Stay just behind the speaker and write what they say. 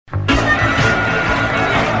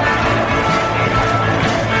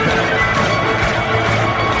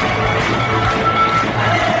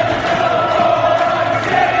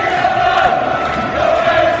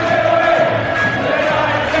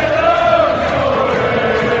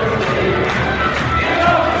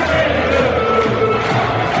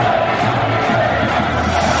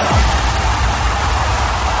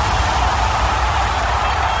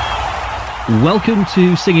welcome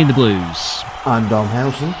to Singing the Blues. I'm Dom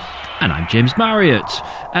Howson. And I'm James Marriott.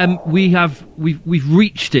 We've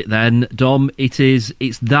reached it then, Dom. It's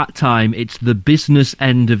that time. It's the business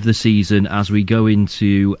end of the season as we go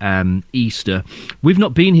into Easter. We've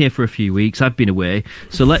not been here for a few weeks. I've been away,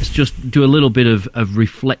 so let's just do a little bit of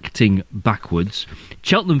reflecting backwards.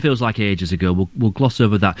 Cheltenham feels like ages ago. We'll gloss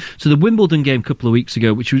over that. So the Wimbledon game a couple of weeks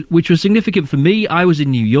ago, which was significant for me. I was in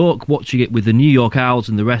New York watching it with the New York Owls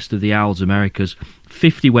and the rest of the Owls Americas.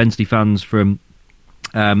 50 Wednesday fans from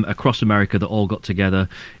across America that all got together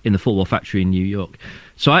in the Football Factory in New York.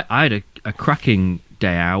 So I had a cracking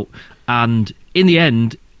day out, and in the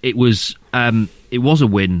end, it was a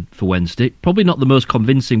win for Wednesday. Probably not the most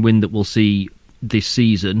convincing win that we'll see this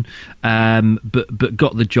season, but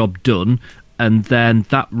got the job done. And then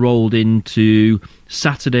that rolled into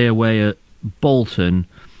Saturday away at Bolton.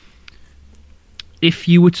 If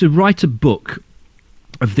you were to write a book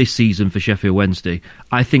of this season for Sheffield Wednesday,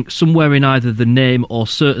 I think somewhere in either the name or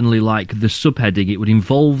certainly like the subheading, it would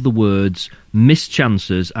involve the words missed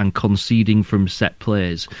chances and conceding from set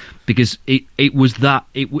plays, because it was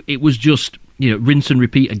just, rinse and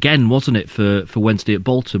repeat again, wasn't it, for Wednesday at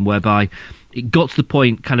Bolton, whereby it got to the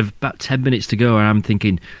point kind of about 10 minutes to go and I'm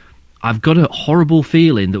thinking, I've got a horrible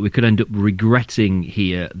feeling that we could end up regretting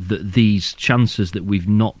here that these chances that we've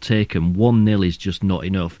not taken, 1-0 is just not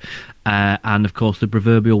enough. And of course the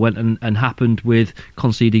proverbial went and happened with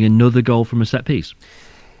conceding another goal from a set piece.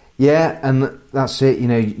 Yeah, and that's it.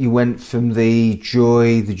 You went from the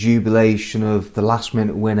joy, the jubilation of the last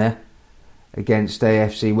minute winner against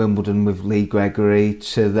AFC Wimbledon with Lee Gregory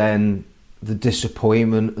to then the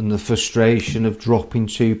disappointment and the frustration of dropping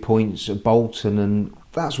 2 points at Bolton, and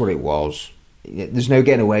that's what it was. There's no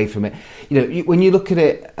getting away from it. When you look at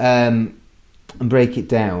it and break it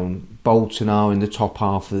down, Bolton are in the top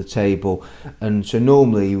half of the table, and so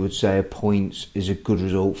normally you would say a point is a good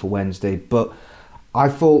result for Wednesday, but I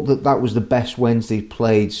thought that was the best Wednesday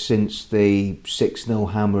played since the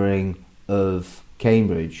 6-0 hammering of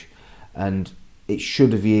Cambridge, and it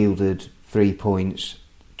should have yielded 3 points.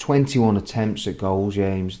 21 attempts at goal,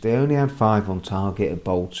 James. They only had 5 on target at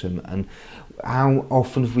Bolton, and how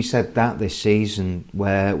often have we said that this season,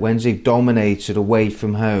 where Wednesday dominated away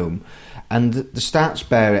from home? And the stats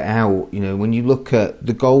bear it out. When you look at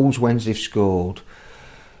the goals Wednesday scored,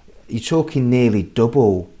 you're talking nearly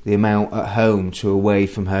double the amount at home to away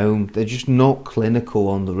from home. They're just not clinical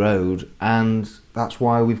on the road, and that's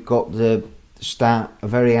why we've got the stat, a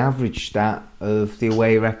very average stat of the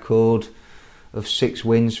away record of 6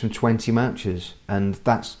 wins from 20 matches, and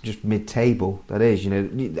that's just mid-table. That is,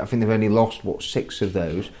 I think they've only lost 6 of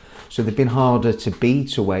those, so they've been harder to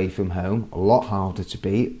beat away from home, a lot harder to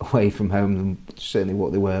beat away from home than certainly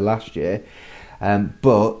what they were last year,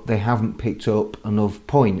 but they haven't picked up enough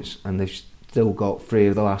points, and they've still got 3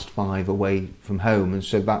 of the last 5 away from home, and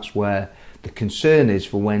so that's where the concern is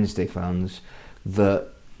for Wednesday fans, that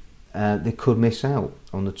they could miss out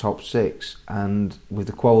on the top 6, and with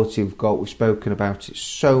the quality we've got, we've spoken about it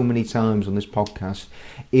so many times on this podcast,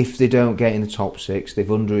 if they don't get in the top 6, they've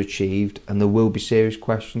underachieved, and there will be serious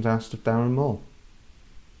questions asked of Darren Moore.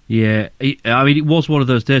 Yeah, it was one of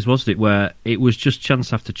those days, wasn't it, where it was just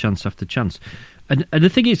chance after chance after chance. And the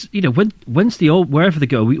thing is, when Wednesday, or wherever they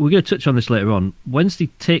go, we're going to touch on this later on, Wednesday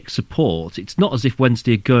takes support. It's not as if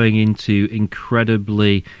Wednesday are going into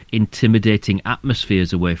incredibly intimidating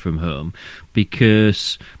atmospheres away from home,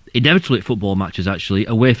 because inevitably at football matches, actually,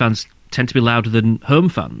 away fans tend to be louder than home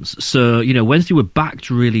fans. So, Wednesday were backed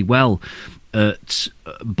really well at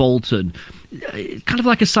Bolton. Kind of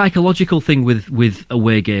like a psychological thing with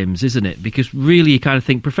away games, isn't it? Because really you kind of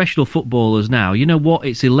think professional footballers now, you know what,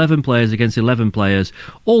 it's 11 players against 11 players.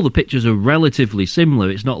 All the pitches are relatively similar.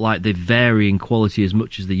 It's not like they vary in quality as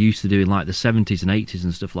much as they used to do in like the 70s and 80s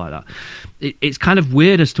and stuff like that. It's kind of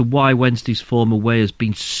weird as to why Wednesday's form away has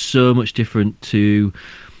been so much different to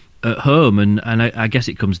at home, and I guess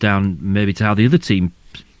it comes down maybe to how the other team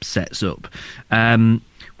sets up.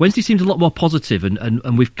 Wednesday seems a lot more positive,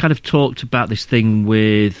 and we've kind of talked about this thing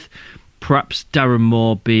with perhaps Darren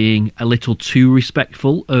Moore being a little too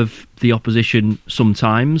respectful of the opposition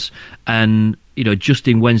sometimes, and just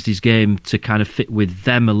in Wednesday's game to kind of fit with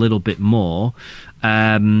them a little bit more.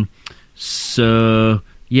 So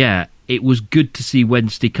yeah, it was good to see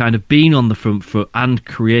Wednesday kind of being on the front foot and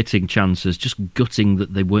creating chances, just gutting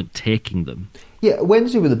that they weren't taking them. Yeah,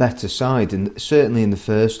 Wednesday were the better side, and certainly in the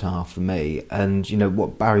first half for me. And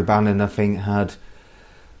Barry Bannon, I think, had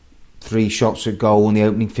 3 shots at goal in the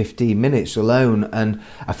opening 15 minutes alone. And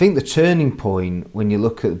I think the turning point when you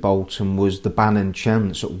look at Bolton was the Bannon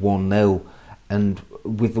chance at 1-0. and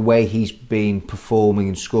with the way he's been performing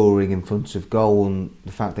and scoring in front of goal, and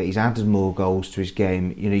the fact that he's added more goals to his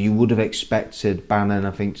game, you would have expected Bannon,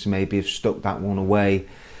 I think, to maybe have stuck that one away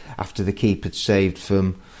after the keeper had saved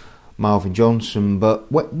from Marvin Johnson.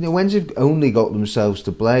 But Wednesday have only got themselves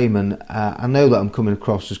to blame, and I know that I'm coming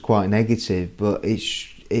across as quite negative, but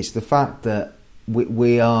it's the fact that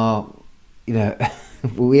we are,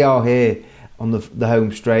 we are here on the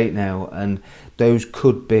home straight now, and those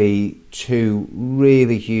could be two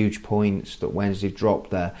really huge points that Wednesday dropped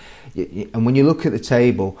there. And when you look at the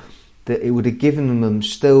table, that it would have given them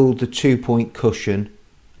still the 2-point cushion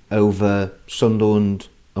over Sunderland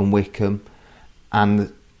and Wycombe,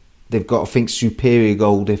 and they've got, I think, superior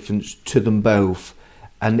goal difference to them both,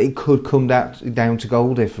 and it could come down to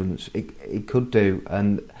goal difference. It could do,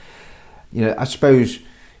 and I suppose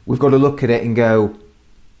we've got to look at it and go,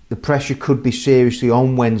 the pressure could be seriously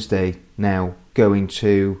on Wednesday now going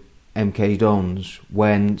to MK Dons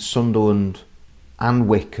when Sunderland and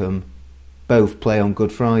Wycombe both play on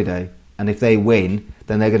Good Friday, and if they win,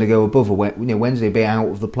 then they're going to go above Wednesday be out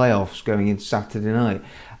of the playoffs going into Saturday night,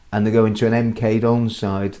 and they're going to an MK Dons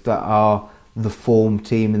side that are the form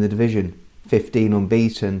team in the division, 15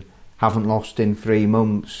 unbeaten, haven't lost in 3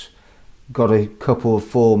 months, got a couple of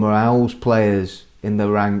former Owls players in the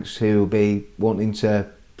ranks who will be wanting to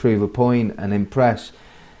prove a point and impress.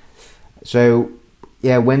 So,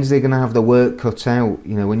 yeah, Wednesday are going to have the work cut out.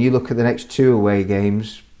 When you look at the next 2 away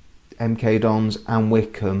games, MK Dons and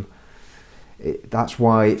Wycombe, that's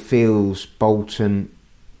why it feels Bolton,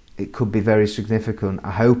 it could be very significant.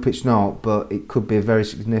 I hope it's not, but it could be a very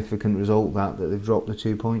significant result that they've dropped the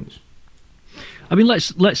 2 points. I mean,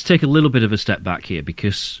 let's take a little bit of a step back here,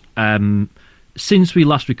 because since we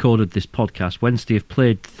last recorded this podcast, Wednesday have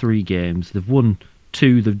played 3 games. They've won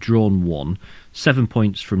 2, they've drawn 1, 7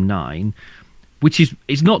 points from 9, which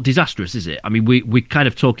is not disastrous, is it? I mean, we're kind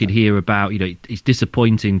of talking here about, it's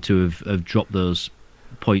disappointing to have dropped those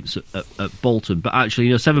points at Bolton, but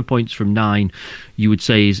actually, 7 points from 9, you would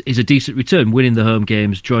say is a decent return. Winning the home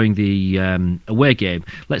games, drawing the away game.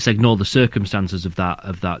 Let's ignore the circumstances of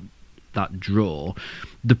that draw.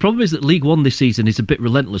 The problem is that League One this season is a bit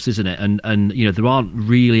relentless, isn't it? And there aren't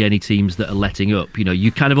really any teams that are letting up.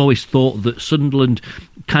 You kind of always thought that Sunderland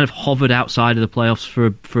kind of hovered outside of the playoffs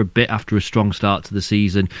for a bit after a strong start to the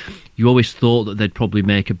season. You always thought that they'd probably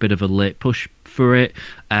make a bit of a late push for it.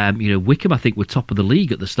 Wycombe, I think, were top of the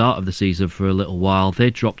league at the start of the season for a little while.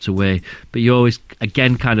 They dropped away, but you always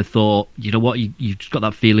again kind of thought, you've just got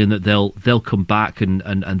that feeling that they'll come back and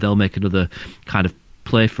they'll make another kind of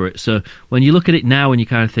play for it. So when you look at it now and you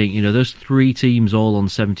kind of think, those 3 teams all on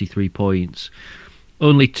 73 points,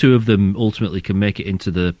 only 2 of them ultimately can make it into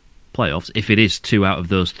the playoffs, if it is 2 out of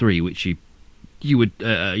those 3, which you would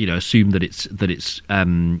assume that it's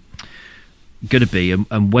going to be.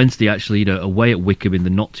 And Wednesday actually away at Wycombe in the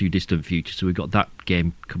not too distant future, so we've got that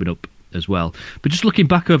game coming up as well. But just looking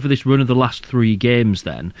back over this run of the last 3 games,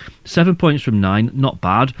 then 7 points from 9, not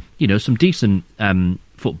bad. Some decent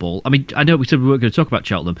football. I mean, I know we said we weren't going to talk about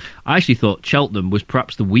Cheltenham. I actually thought Cheltenham was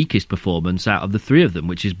perhaps the weakest performance out of the 3 of them,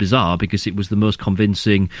 which is bizarre because it was the most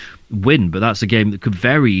convincing win. But that's a game that could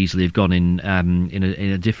very easily have gone in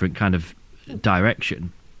a different kind of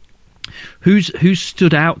direction. Who's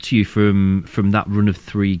stood out to you from that run of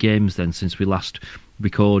 3 games then since we last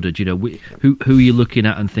recorded? Who are you looking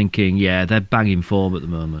at and thinking, yeah, they're banging form at the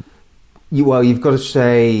moment? You've got to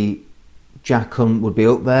say Jack Hunt would be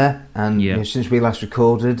up there, and since we last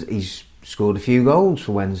recorded, he's scored a few goals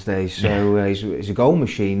for Wednesday, so he's a goal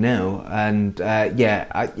machine now. And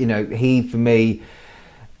he for me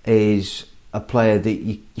is a player that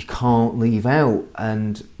you can't leave out.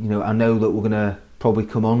 And I know that we're going to probably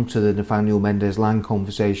come on to the Nathaniel Mendez-Lang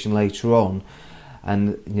conversation later on,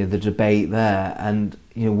 and the debate there. And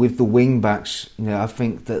with the wing backs, I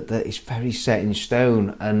think that it's very set in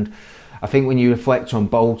stone. And I think when you reflect on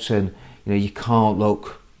Bolton, you can't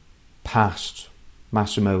look past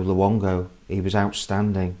Massimo Luongo. He was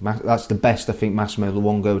outstanding. That's the best I think Massimo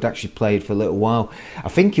Luongo had actually played for a little while. I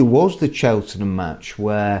think it was the Cheltenham match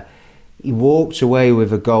where he walked away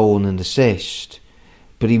with a goal and an assist,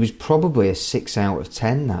 but he was probably a 6 out of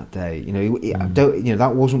 10 that day.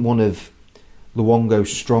 That wasn't one of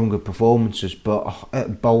Luongo's stronger performances, but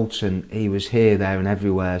at Bolton he was here, there, and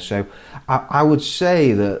everywhere. So I would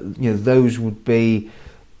say that those would be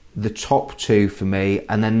the top 2 for me,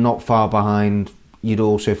 and then not far behind you'd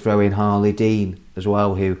also throw in Harley Dean as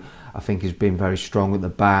well, who I think has been very strong at the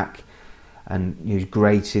back and he's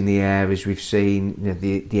great in the air, as we've seen,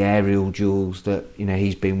 the aerial duels that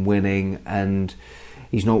he's been winning, and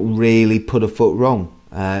he's not really put a foot wrong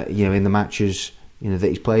in the matches that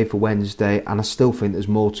he's played for Wednesday, and I still think there's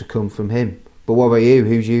more to come from him. But what about you?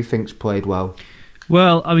 Who do you think's played well?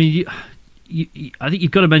 Well, I mean, I think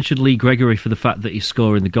you've got to mention Lee Gregory for the fact that he's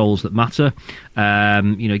scoring the goals that matter.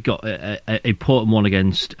 He got an important one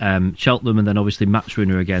against Cheltenham, and then obviously match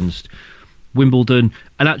winner against Wimbledon.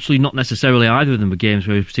 And actually, not necessarily either of them were games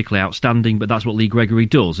where he was particularly outstanding, but that's what Lee Gregory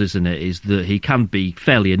does, isn't it? Is that he can be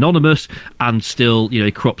fairly anonymous and still,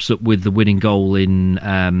 he crops up with the winning goal in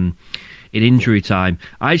injury time.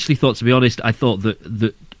 I actually thought, to be honest,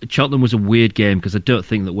 that Cheltenham was a weird game because I don't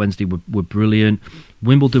think that Wednesday were brilliant.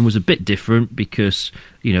 Wimbledon was a bit different because,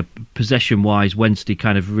 possession-wise, Wednesday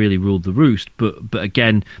kind of really ruled the roost, but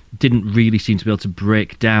again, didn't really seem to be able to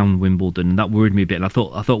break down Wimbledon, and that worried me a bit. And I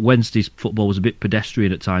thought Wednesday's football was a bit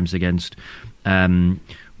pedestrian at times against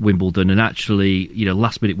Wimbledon, and actually,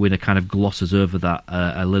 last-minute winner kind of glosses over that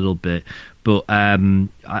a little bit. But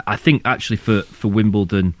I think actually for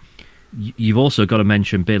Wimbledon, you've also got to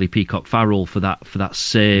mention Bailey Peacock-Farrell for that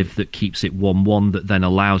save that keeps it 1-1, that then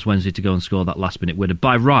allows Wednesday to go and score that last-minute winner.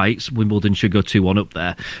 By rights, Wimbledon should go 2-1 up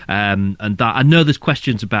there. And that, I know there's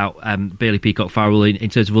questions about Bailey Peacock-Farrell in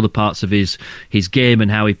terms of other parts of his game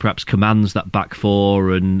and how he perhaps commands that back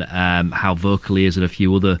four and how vocal he is and a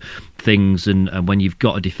few other things. And when you've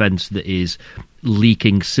got a defence that is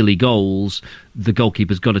leaking silly goals, the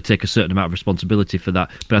goalkeeper's got to take a certain amount of responsibility for that.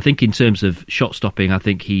 But I think in terms of shot stopping, I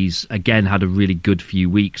think he's again had a really good few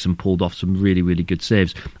weeks and pulled off some really, really good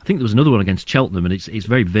saves. I think there was another one against Cheltenham, and it's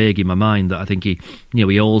very vague in my mind that I think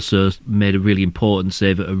he also made a really important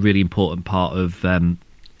save at a really important part of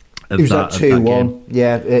it was that 2-1.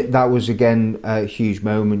 Yeah, that was again a huge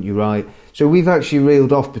moment. You're right. So we've actually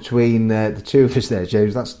reeled off between the two of us there,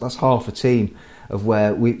 James. That's half a team of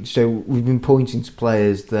where we've been pointing to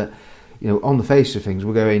players that, on the face of things,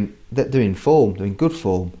 we're going that they're in form, they're in good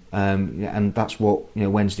form, and that's what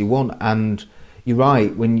Wednesday want. And you're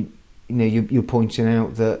right when you're pointing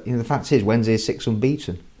out that the fact is Wednesday is 6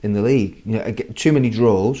 unbeaten in the league. Too many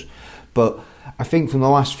draws, but I think from the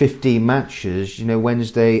last 15 matches,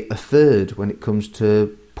 Wednesday are third when it comes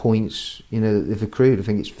to points. They've accrued. I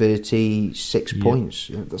think it's 36 points.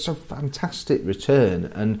 That's a fantastic return.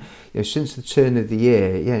 And since the turn of the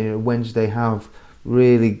year, Wednesday have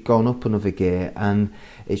really gone up another gear, and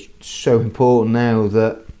it's so important now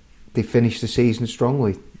that they finish the season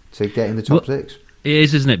strongly to get in the top 6. It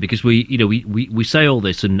is, isn't it? Because we say all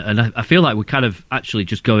this, and I feel like we're kind of actually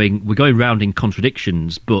just going round in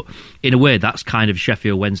contradictions, but in a way that's kind of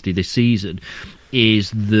Sheffield Wednesday this season.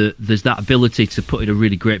 Is there's that ability to put in a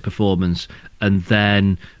really great performance and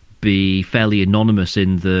then be fairly anonymous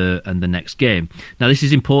in the next game. Now, this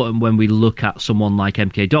is important when we look at someone like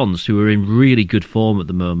MK Dons, who are in really good form at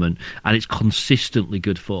the moment, and it's consistently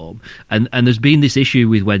good form. And there's been this issue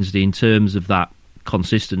with Wednesday in terms of that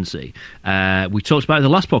consistency. We talked about it in the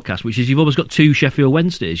last podcast, which is you've almost got two Sheffield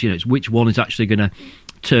Wednesdays. It's which one is actually going to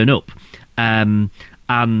turn up.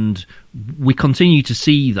 And we continue to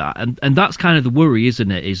see that. And that's kind of the worry,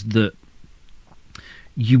 isn't it? Is that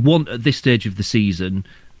you want, at this stage of the season,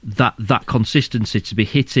 that consistency to be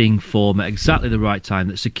hitting form at exactly the right time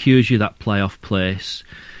that secures you that playoff place.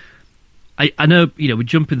 I know, we're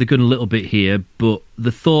jumping the gun a little bit here, but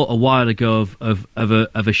the thought a while ago of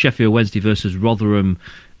a Sheffield Wednesday versus Rotherham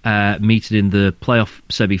meeting in the playoff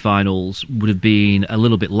semi-finals would have been a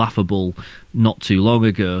little bit laughable not too long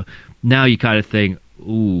ago. Now you kind of think,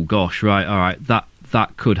 oh gosh, right, all right,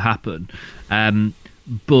 that could happen.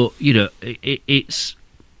 But it's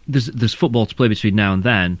there's football to play between now and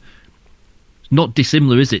then. Not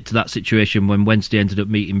dissimilar, is it, to that situation when Wednesday ended up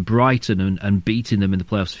meeting Brighton and beating them in the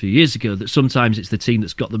playoffs a few years ago, that sometimes it's the team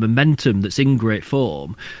that's got the momentum, that's in great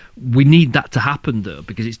form. We need that to happen, though,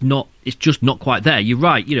 because it's just not quite there. You're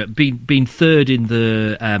right, being third in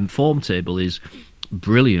the form table is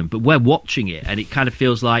brilliant, but we're watching it and it kind of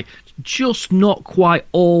feels like just not quite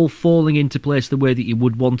all falling into place the way that you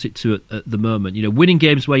would want it to at the moment. Winning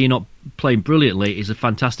games where you're not playing brilliantly is a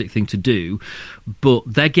fantastic thing to do, but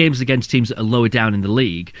they're games against teams that are lower down in the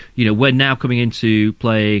league. We're now coming into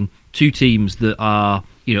playing two teams that are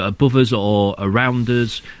above us or around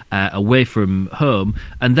us, away from home,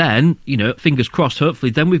 and then fingers crossed,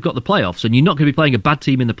 hopefully then we've got the playoffs, and you're not going to be playing a bad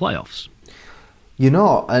team in the playoffs. You're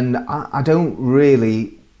not, and I don't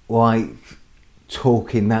really like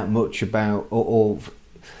talking that much about, or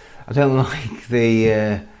I don't like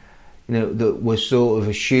the, that we're sort of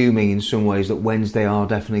assuming in some ways that Wednesday are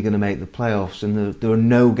definitely going to make the playoffs, and there are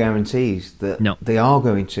no guarantees that they are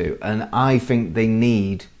going to. And I think they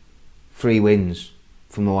need 3 wins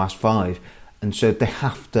from the last 5, and so they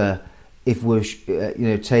have to. If we're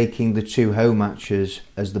taking the 2 home matches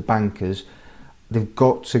as the bankers, they've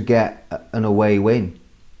got to get an away win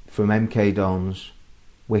from MK Dons,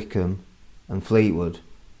 Wycombe and Fleetwood.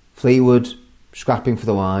 Fleetwood scrapping for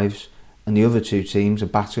their lives, and the other two teams are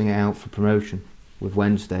battering it out for promotion with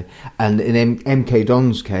Wednesday. And in MK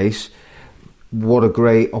Dons' case, what a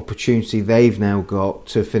great opportunity they've now got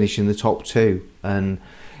to finish in the top two. And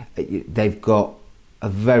they've got a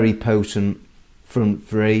very potent front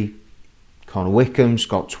three: Connor Wickham,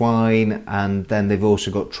 Scott Twine, and then they've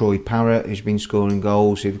also got Troy Parrott, who's been scoring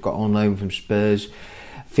goals, who've got on loan from Spurs.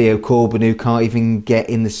 Theo Corbin, who can't even get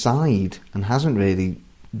in the side and hasn't really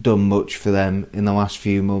done much for them in the last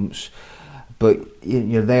few months. But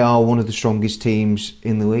they are one of the strongest teams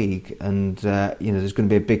in the league, and there's going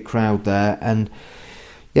to be a big crowd there. And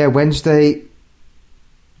Wednesday,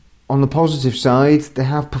 on the positive side, they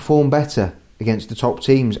have performed better against the top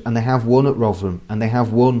teams, and they have won at Rotherham and they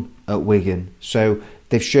have won at Wigan. So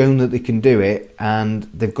they've shown that they can do it, and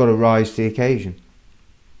they've got to rise to the occasion.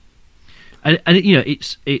 And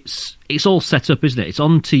it's all set up, isn't it? It's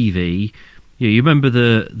on TV. You remember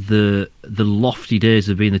the lofty days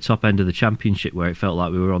of being the top end of the Championship, where it felt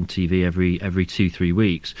like we were on TV every 2-3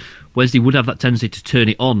 weeks. Wednesday would have that tendency to turn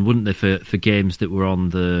it on, wouldn't they, for games that were on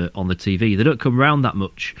the TV? They don't come around that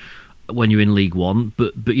much when you're in League One,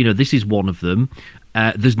 but this is one of them.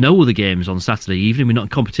 There's no other games on Saturday evening. We're not in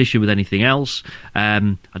competition with anything else.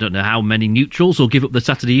 I don't know how many neutrals will give up the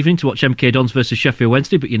Saturday evening to watch MK Dons versus Sheffield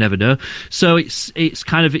Wednesday, but you never know. So it's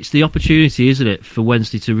the opportunity, isn't it, for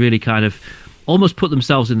Wednesday to really kind of almost put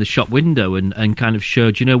themselves in the shop window and kind of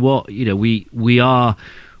show, do you know what, we're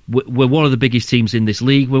one of the biggest teams in this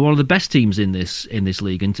league. We're one of the best teams in this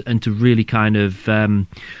league, and to really kind of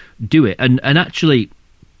do it. And actually,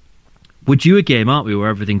 we're due a game, aren't we, where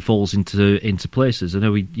everything falls into places. I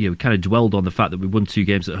know we kind of dwelled on the fact that we won 2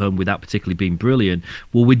 games at home without particularly being brilliant.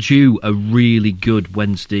 Well, we're due a really good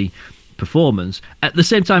Wednesday performance. At the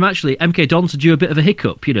same time, actually, MK Dons are due a bit of a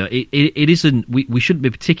hiccup. It isn't. We shouldn't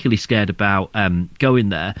be particularly scared about going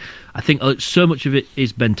there. I think so much of it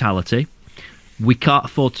is mentality. We can't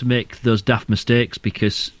afford to make those daft mistakes,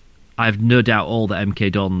 because I have no doubt all that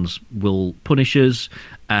MK Dons will punish us.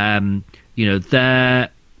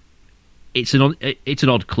 It's an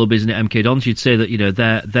odd club, isn't it, MK Dons? You'd say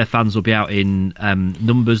that their fans will be out in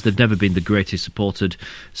numbers. They've never been the greatest supported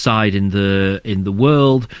side in the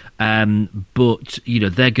world, but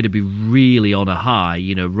they're going to be really on a high,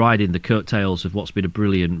 riding the coattails of what's been a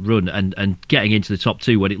brilliant run and getting into the top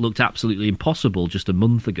 2 when it looked absolutely impossible just a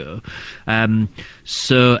month ago.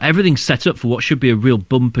 So everything's set up for what should be a real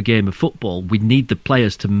bumper game of football. We need the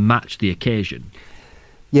players to match the occasion.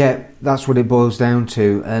 Yeah, that's what it boils down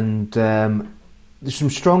to. And there's some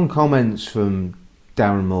strong comments from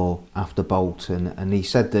Darren Moore after Bolton, and he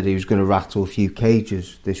said that he was going to rattle a few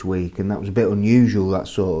cages this week, and that was a bit unusual, that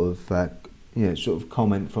sort of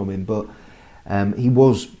comment from him. But he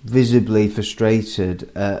was visibly frustrated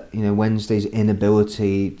at Wednesday's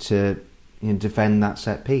inability to defend that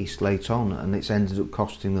set piece late on, and it's ended up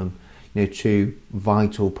costing them 2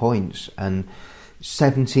 vital points. And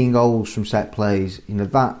 17 goals from set plays,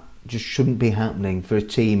 that just shouldn't be happening for a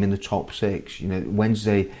team in the top 6.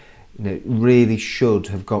 Wednesday, really should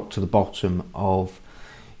have got to the bottom of,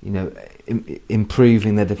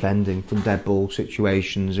 improving their defending from dead ball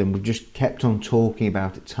situations, and we've just kept on talking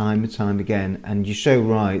about it time and time again. And you're so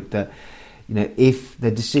right that, if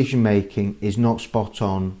their decision making is not spot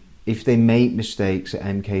on, if they make mistakes at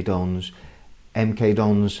MK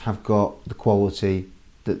Dons have got the quality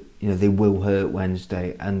that they will hurt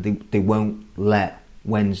Wednesday, and they won't let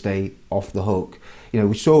Wednesday off the hook.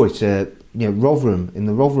 We saw it at Rotherham, in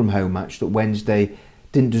the Rotherham home match, that Wednesday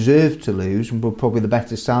didn't deserve to lose and were probably the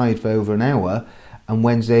better side for over an hour, and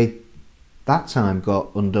Wednesday that time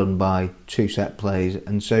got undone by 2 set plays.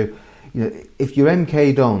 And so if you're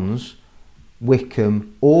MK Dons,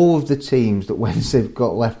 Wycombe, all of the teams that Wednesday have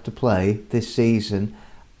got left to play this season,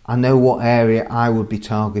 I know what area I would be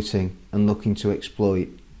targeting and looking to exploit.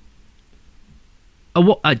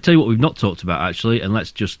 I tell you what we've not talked about, actually, and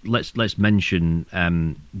let's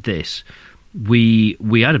mention this. We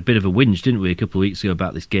had a bit of a whinge, didn't we, a couple of weeks ago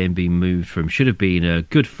about this game being moved from, should have been a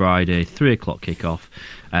Good Friday 3:00 kickoff,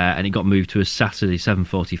 and it got moved to a Saturday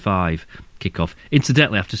 7:45 kickoff.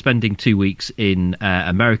 Incidentally, after spending 2 weeks in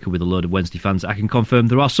America with a load of Wednesday fans, I can confirm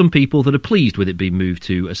there are some people that are pleased with it being moved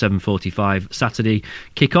to a 7:45 Saturday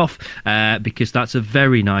kickoff, because that's a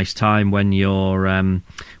very nice time when you're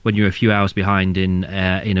a few hours behind in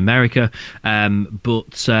America.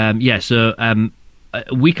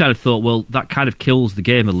 We kind of thought, well, that kind of kills the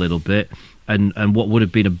game a little bit. and what would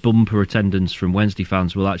have been a bumper attendance from Wednesday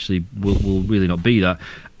fans will really not be that.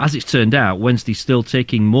 As it's turned out, Wednesday's still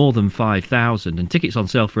taking more than 5,000, and tickets on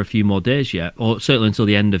sale for a few more days yet, or certainly until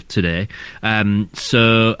the end of today. It's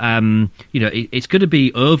going to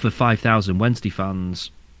be over 5,000 Wednesday fans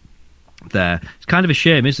there. It's kind of a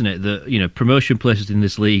shame, isn't it, that promotion places in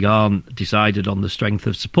this league aren't decided on the strength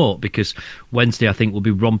of support, because Wednesday I think will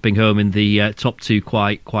be romping home in the top two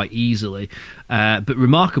quite easily. But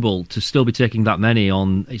remarkable to still be taking that many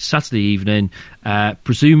on Saturday evening.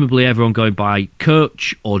 Presumably everyone going by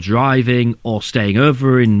coach or driving or staying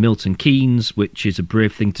over in Milton Keynes, which is a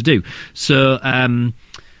brave thing to do. So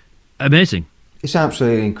amazing. It's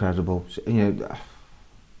absolutely incredible.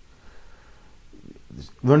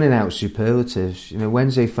 Running out of superlatives.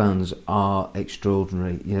 Wednesday fans are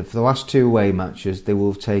extraordinary. For the last two away matches, they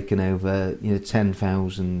will have taken over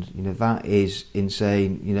 10,000. That is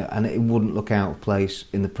insane. And it wouldn't look out of place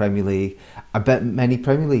in the Premier League. I bet many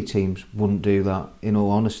Premier League teams wouldn't do that, in all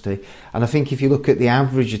honesty. And I think if you look at the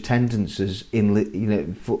average attendances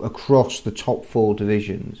across the top four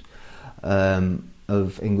divisions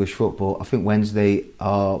of English football, I think Wednesday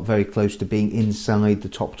are very close to being inside the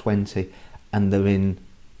top 20. And they're in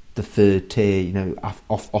the third tier,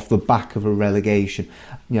 off the back of a relegation.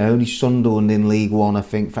 Only Sunderland in League One, I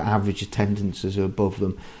think, for average attendances are above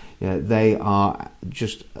them. They are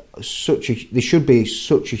just they should be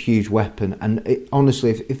such a huge weapon. And honestly,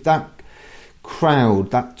 if that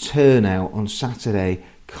crowd, that turnout on Saturday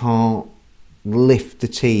can't lift the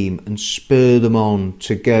team and spur them on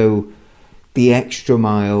to go the extra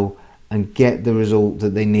mile and get the result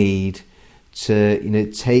that they need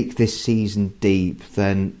to take this season deep,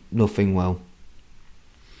 then nothing will.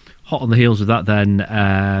 Hot on the heels of that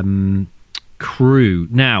then, Crewe.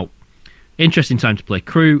 Now, interesting time to play.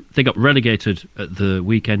 Crewe, they got relegated at the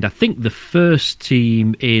weekend. I think the first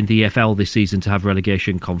team in the EFL this season to have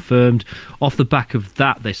relegation confirmed. Off the back of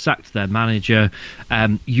that, they sacked their manager.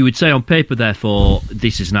 You would say on paper, therefore,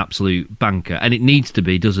 this is an absolute banker. And it needs to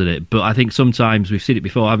be, doesn't it? But I think sometimes we've seen it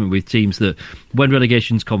before, haven't we, with teams that when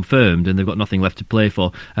relegation's confirmed and they've got nothing left to play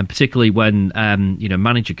for, and particularly when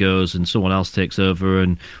manager goes and someone else takes over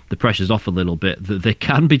and the pressure's off a little bit, that they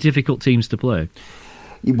can be difficult teams to play.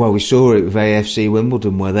 Well, we saw it with AFC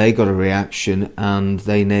Wimbledon, where they got a reaction and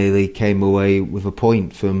they nearly came away with a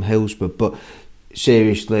point from Hillsborough. But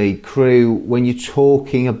seriously, Crewe, when you're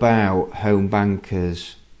talking about home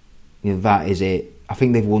bankers, that is it. I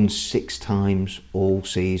think they've won 6 times all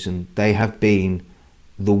season. They have been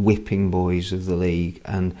the whipping boys of the league.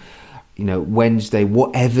 And, Wednesday,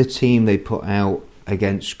 whatever team they put out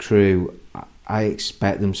against Crewe, I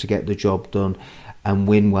expect them to get the job done and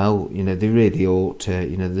win well. They really ought to.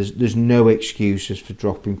 There's no excuses for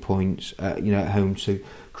dropping points at home to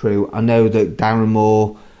Crewe. I know that Darren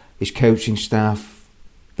Moore, his coaching staff,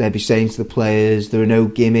 they'll be saying to the players there are no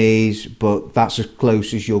gimmies, but that's as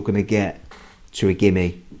close as you're going to get to a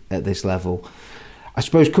gimme at this level. I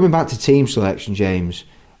suppose coming back to team selection, James,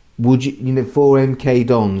 would you, for MK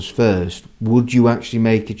Dons first, would you actually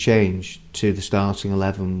make a change to the starting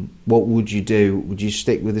 11? What would you do? Would you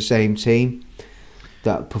stick with the same team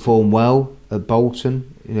that perform well at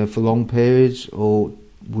Bolton, for long periods, or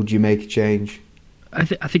would you make a change? I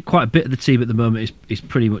think quite a bit of the team at the moment is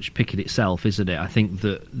pretty much picking itself, isn't it? I think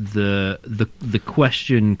that the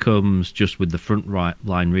question comes just with the front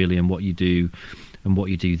line really, and what you do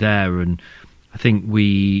there. And I think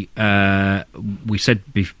we said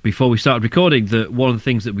before we started recording that one of the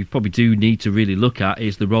things that we probably do need to really look at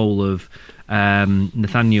is the role of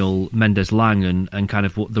Nathaniel Mendez-Laing and kind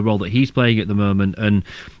of what the role that he's playing at the moment. And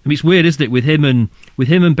I mean, it's weird, isn't it, with him and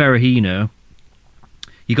Berahino,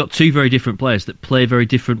 you got two very different players that play very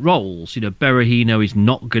different roles. Berahino is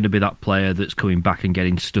not going to be that player that's coming back and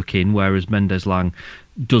getting stuck in, whereas Mendez-Laing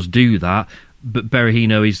does do that. But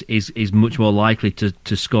Berahino is much more likely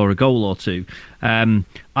to score a goal or two.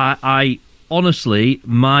 I honestly,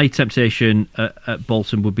 my temptation at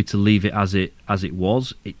Bolton would be to leave it as it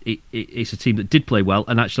was. It's a team that did play well,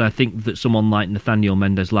 and actually I think that someone like Nathaniel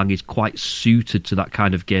Mendez-Laing is quite suited to that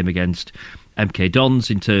kind of game against MK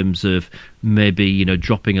Dons in terms of maybe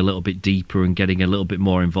dropping a little bit deeper and getting a little bit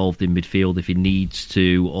more involved in midfield if he needs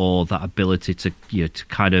to, or that ability to to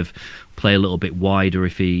kind of play a little bit wider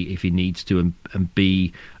if he needs to, and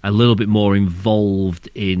be a little bit more involved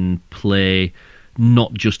in play,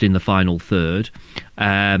 not just in the final third.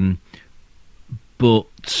 But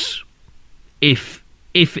if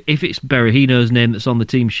it's Berahino's name that's on the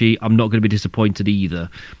team sheet, I'm not going to be disappointed either.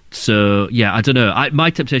 So yeah, I don't know. My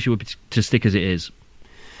temptation would be to stick as it is.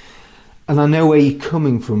 And I know where you're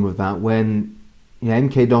coming from with that. When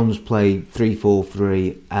MK Dons play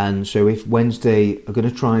 3-4-3, and so if Wednesday are going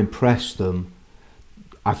to try and press them,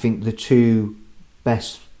 I think the two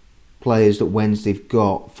best players that Wednesday've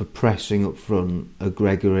got for pressing up front are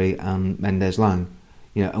Gregory and Mendez-Laing.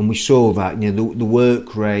 And we saw that. The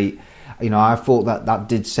work rate. I thought that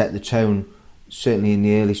did set the tone, certainly in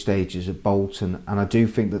the early stages at Bolton, and I do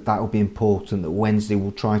think that will be important. That Wednesday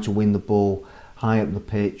will try to win the ball high up the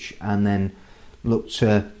pitch and then look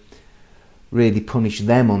to really punish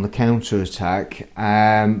them on the counter attack.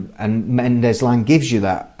 And Mendez-Laing gives you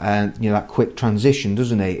that, that quick transition,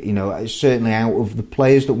 doesn't he? It's certainly out of the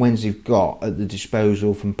players that Wednesday've got at the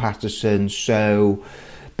disposal, from Patterson, So,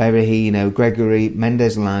 Berahino, Gregory,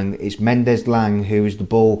 Mendez-Laing. It's Mendez-Laing who is the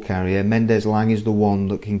ball carrier. Mendez-Laing is the one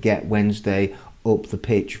that can get Wednesday up the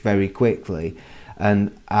pitch very quickly.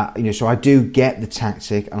 And so I do get the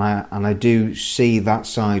tactic, and I do see that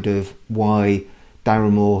side of why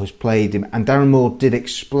Darren Moore has played him. And Darren Moore did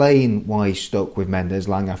explain why he stuck with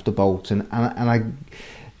Mendez-Laing after Bolton, and I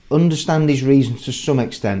understand his reasons to some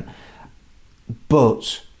extent.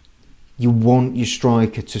 But you want your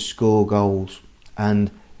striker to score goals, and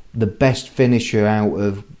the best finisher out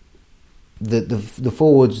of the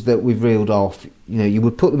forwards that we've reeled off, you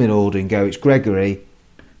would put them in order and go, it's Gregory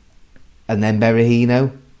and then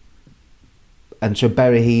Berahino. And so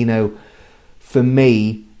Berahino, for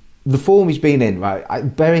me, the form he's been in, right,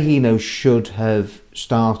 Berahino should have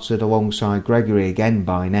started alongside Gregory again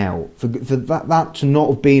by now. For that to not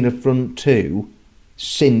have been a front two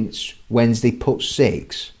since Wednesday put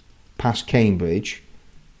 6 past Cambridge,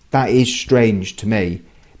 that is strange to me.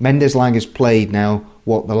 Mendez-Laing has played now,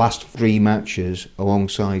 the last 3 matches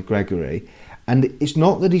alongside Gregory, and it's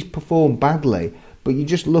not that he's performed badly, but you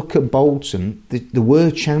just look at Bolton, there were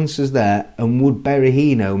chances there, and would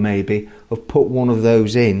Berahino maybe have put one of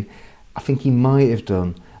those in? I think he might have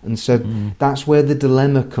done. And so that's where the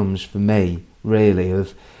dilemma comes for me, really,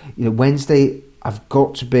 of Wednesday, I've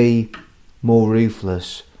got to be more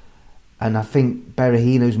ruthless, and I think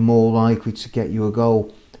Berahino's more likely to get you a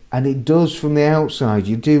goal. And it does from the outside.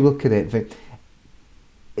 You do look at it,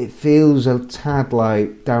 it feels a tad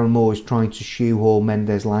like Darren Moore is trying to shoehorn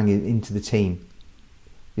Mendez-Laing into the team.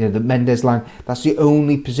 The Mendez-Laing, that's the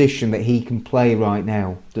only position that he can play right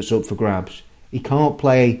now that's up for grabs. He can't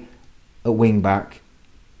play at wing back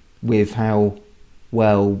with how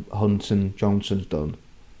well Hunt and Johnson's done.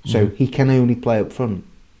 So he can only play up front.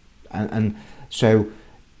 And so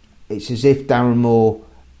it's as if Darren Moore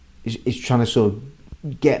is trying to sort of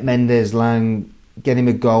get Mendez-Laing, get him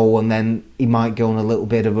a goal, and then he might go on a little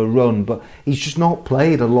bit of a run, but he's just not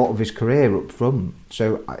played a lot of his career up front,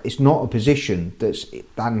 so it's not a position that's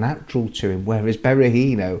that natural to him, whereas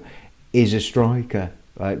Berahino is a striker.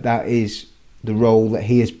 Right? That is the role that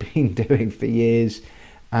he has been doing for years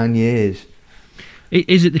and years.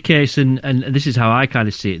 Is it the case, and this is how I kind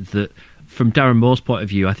of see it, that from Darren Moore's point of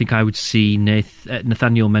view, I think I would see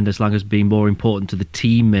Nathaniel Mendez-Laing as being more important to the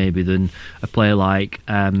team maybe than a player like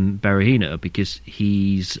Berahino, because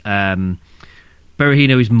Berahino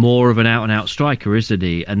is more of an out-and-out striker, isn't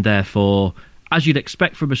he? And therefore, as you'd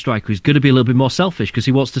expect from a striker, he's going to be a little bit more selfish because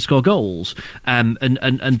he wants to score goals, and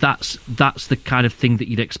that's the kind of thing that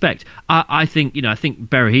you'd expect. I think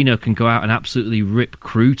Berahino can go out and absolutely rip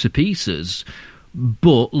Crewe to pieces.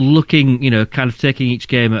 But looking, kind of taking each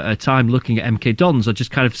game at a time, looking at MK Dons, I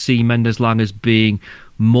just kind of see Mendez-Laing as being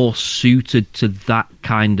more suited to that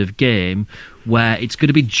kind of game, where it's going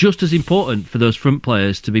to be just as important for those front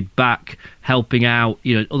players to be back helping out,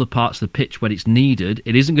 other parts of the pitch when it's needed.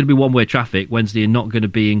 It isn't going to be one-way traffic. Wednesday are not going to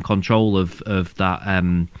be in control of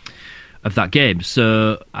that game.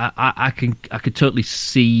 So I could totally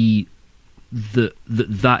see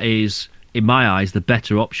that is, in my eyes, the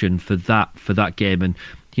better option for that game. And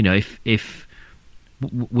if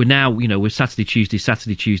we're now, we're Saturday,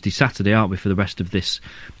 Saturday, aren't we, for the rest of this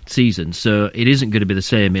season? So it isn't going to be the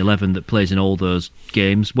same 11 that plays in all those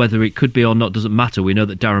games. Whether it could be or not doesn't matter. We know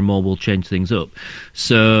that Darren Moore will change things up.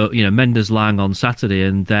 So Mendez-Laing on Saturday,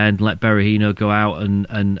 and then let Berahino go out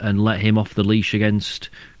and let him off the leash against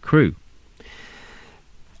Crewe.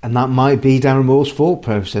 And that might be Darren Moore's thought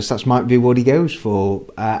process. That might be what he goes for.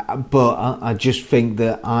 But I just think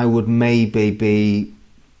that I would maybe be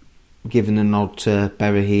giving a nod to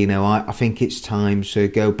Berahino. I think it's time to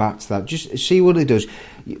go back to that. Just see what he does.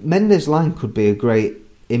 Mendez-Laing could be a great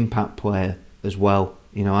impact player as well.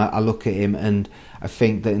 I look at him and I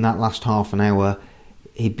think that in that last half an hour,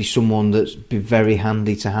 he'd be someone that's be very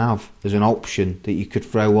handy to have as an option that you could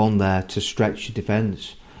throw on there to stretch your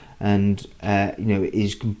defence. and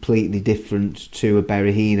is completely different to a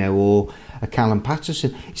Berahino or a Callum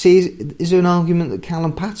Patterson. See, is there an argument that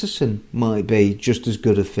Callum Patterson might be just as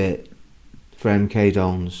good a fit for MK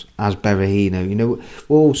Dons as Berahino?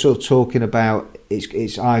 We're all sort of talking about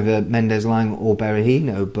it's either Mendez-Laing or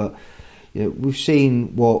Berahino, but we've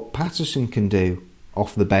seen what Patterson can do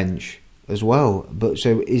off the bench as well. But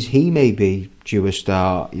so is he maybe due a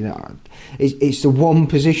start? It's the one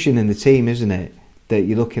position in the team, isn't it, that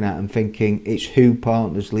you're looking at and thinking it's who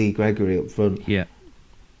partners Lee Gregory up front. Yeah.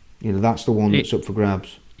 That's the one that's up for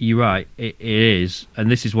grabs. You're right, it is. And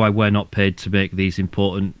this is why we're not paid to make these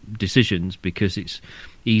important decisions, because it's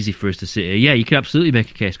easy for us to sit here. Yeah, you could absolutely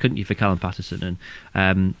make a case, couldn't you, for Callum Patterson?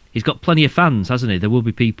 And he's got plenty of fans, hasn't he? There will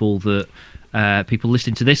be people people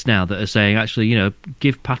listening to this now that are saying, actually,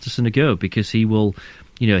 give Patterson a go, because he will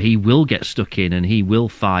get stuck in and he will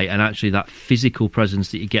fight. And actually that physical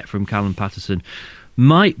presence that you get from Callum Patterson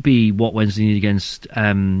might be what Wednesday need against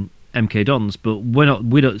MK Dons, but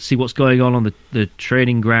we don't see what's going on the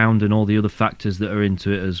training ground and all the other factors that are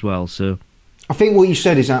into it as well. So I think what you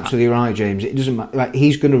said is absolutely right, James. It doesn't matter. Like,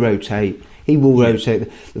 he's going to rotate. He will rotate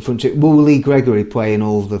the front two. Will Lee Gregory play in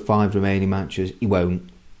all the 5 remaining matches? He won't.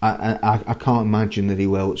 I can't imagine that he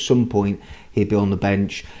will. At some point, he'll be on the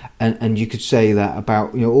bench, and you could say that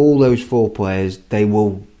about all those 4 players. They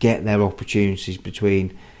will get their opportunities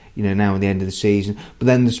between now and the end of the season. But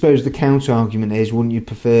then I suppose the counter argument is, wouldn't you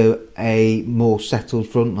prefer a more settled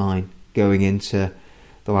front line going into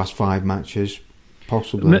the last 5 matches?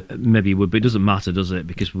 Possibly. Maybe you would, but it doesn't matter, does it?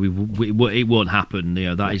 Because it won't happen.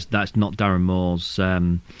 That's not Darren Moore's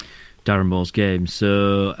game.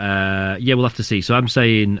 So we'll have to see. So I'm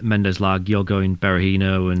saying Mendez-Laing, you're going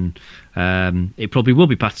Berahino, and it probably will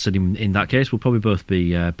be Patterson in that case. We'll probably both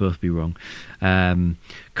be wrong.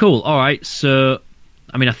 Cool. All right. So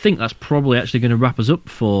I think that's probably actually going to wrap us up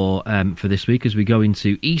for this week as we go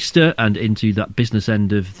into Easter and into that business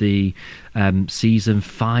end of the season.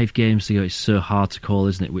 5 games to go. It's so hard to call,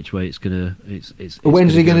 isn't it? Which way it's going to?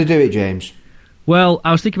 When's he going to do it, James? Well,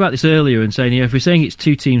 I was thinking about this earlier and saying, if we're saying it's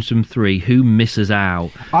 2 teams from 3, who misses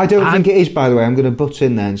out? I don't think it is, by the way. I'm going to butt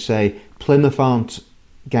in there and say Plymouth aren't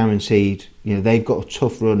guaranteed. They've got a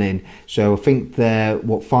tough run in. So I think they're,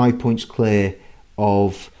 5 points clear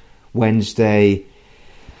of Wednesday,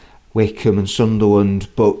 Wycombe and Sunderland,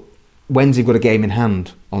 but Wednesday have got a game in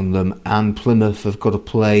hand on them, and Plymouth have got to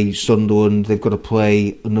play Sunderland. They've got to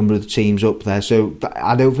play a number of the teams up there. So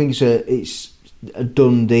I don't think it's a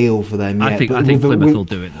done deal for them yet. I think Plymouth will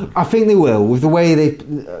do it, though. I think they will. With the way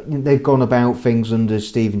they've gone about things under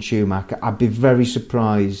Stephen Schumacher, I'd be very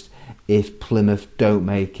surprised if Plymouth don't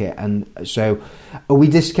make it. And so, are we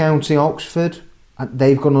discounting Oxford?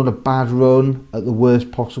 They've gone on a bad run at the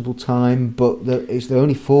worst possible time, but they're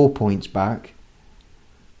only 4 points back.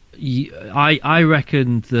 I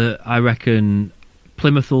reckon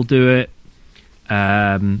Plymouth will do it,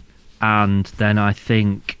 and then I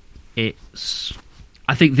think the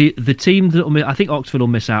team that I think Oxford will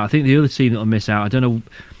miss out. I think the other team that will miss out, I don't know.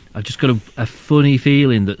 I've just got a funny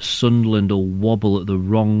feeling that Sunderland will wobble at the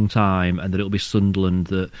wrong time, and that it'll be Sunderland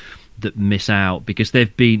that miss out, because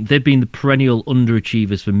they've been the perennial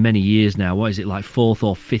underachievers for many years now. What is it, like 4th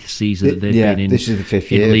or 5th season that they've been in? This is the 5th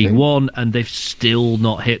year in League One, and they've still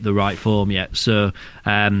not hit the right form yet. So,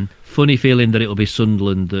 funny feeling that it'll be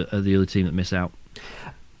Sunderland that are the other team that miss out.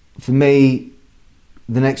 For me,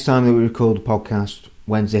 the next time that we record the podcast,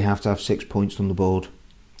 Wednesday have to have 6 points on the board,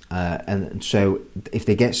 and so if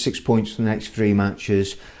they get 6 points from the next 3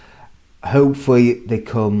 matches, hopefully they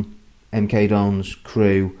come MK Dons,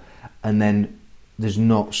 Crewe, and then there's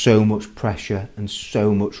not so much pressure and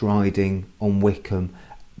so much riding on Wycombe.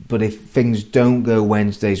 But if things don't go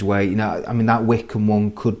Wednesday's way, that Wycombe one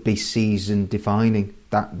could be season defining.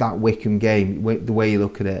 That Wycombe game, the way you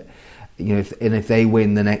look at it, if they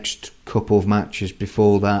win the next couple of matches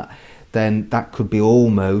before that, then that could be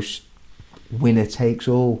almost winner takes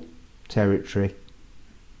all territory.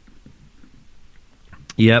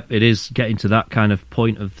 Yep, it is getting to that kind of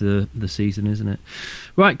point of the season, isn't it?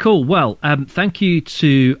 Right, cool. Well, thank you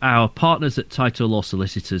to our partners at Tyto Law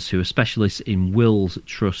Solicitors, who are specialists in wills,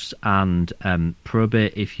 trusts and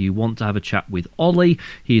probate. If you want to have a chat with Ollie,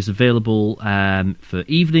 he is available for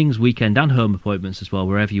evenings, weekend and home appointments as well,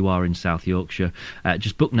 wherever you are in South Yorkshire.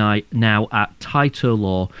 Just book now at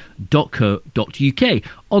tytolaw.co.uk.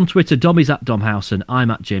 On Twitter, Dom is at Dom Howson,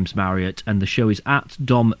 I'm at James Marriott, and the show is at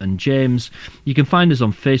Dom and James. You can find us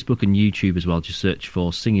on Facebook and YouTube as well. Just search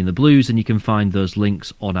for Singing the Blues, and you can find those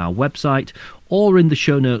links on our website or in the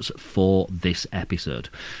show notes for this episode.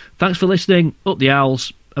 Thanks for listening, up the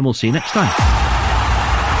owls, and we'll see you next time.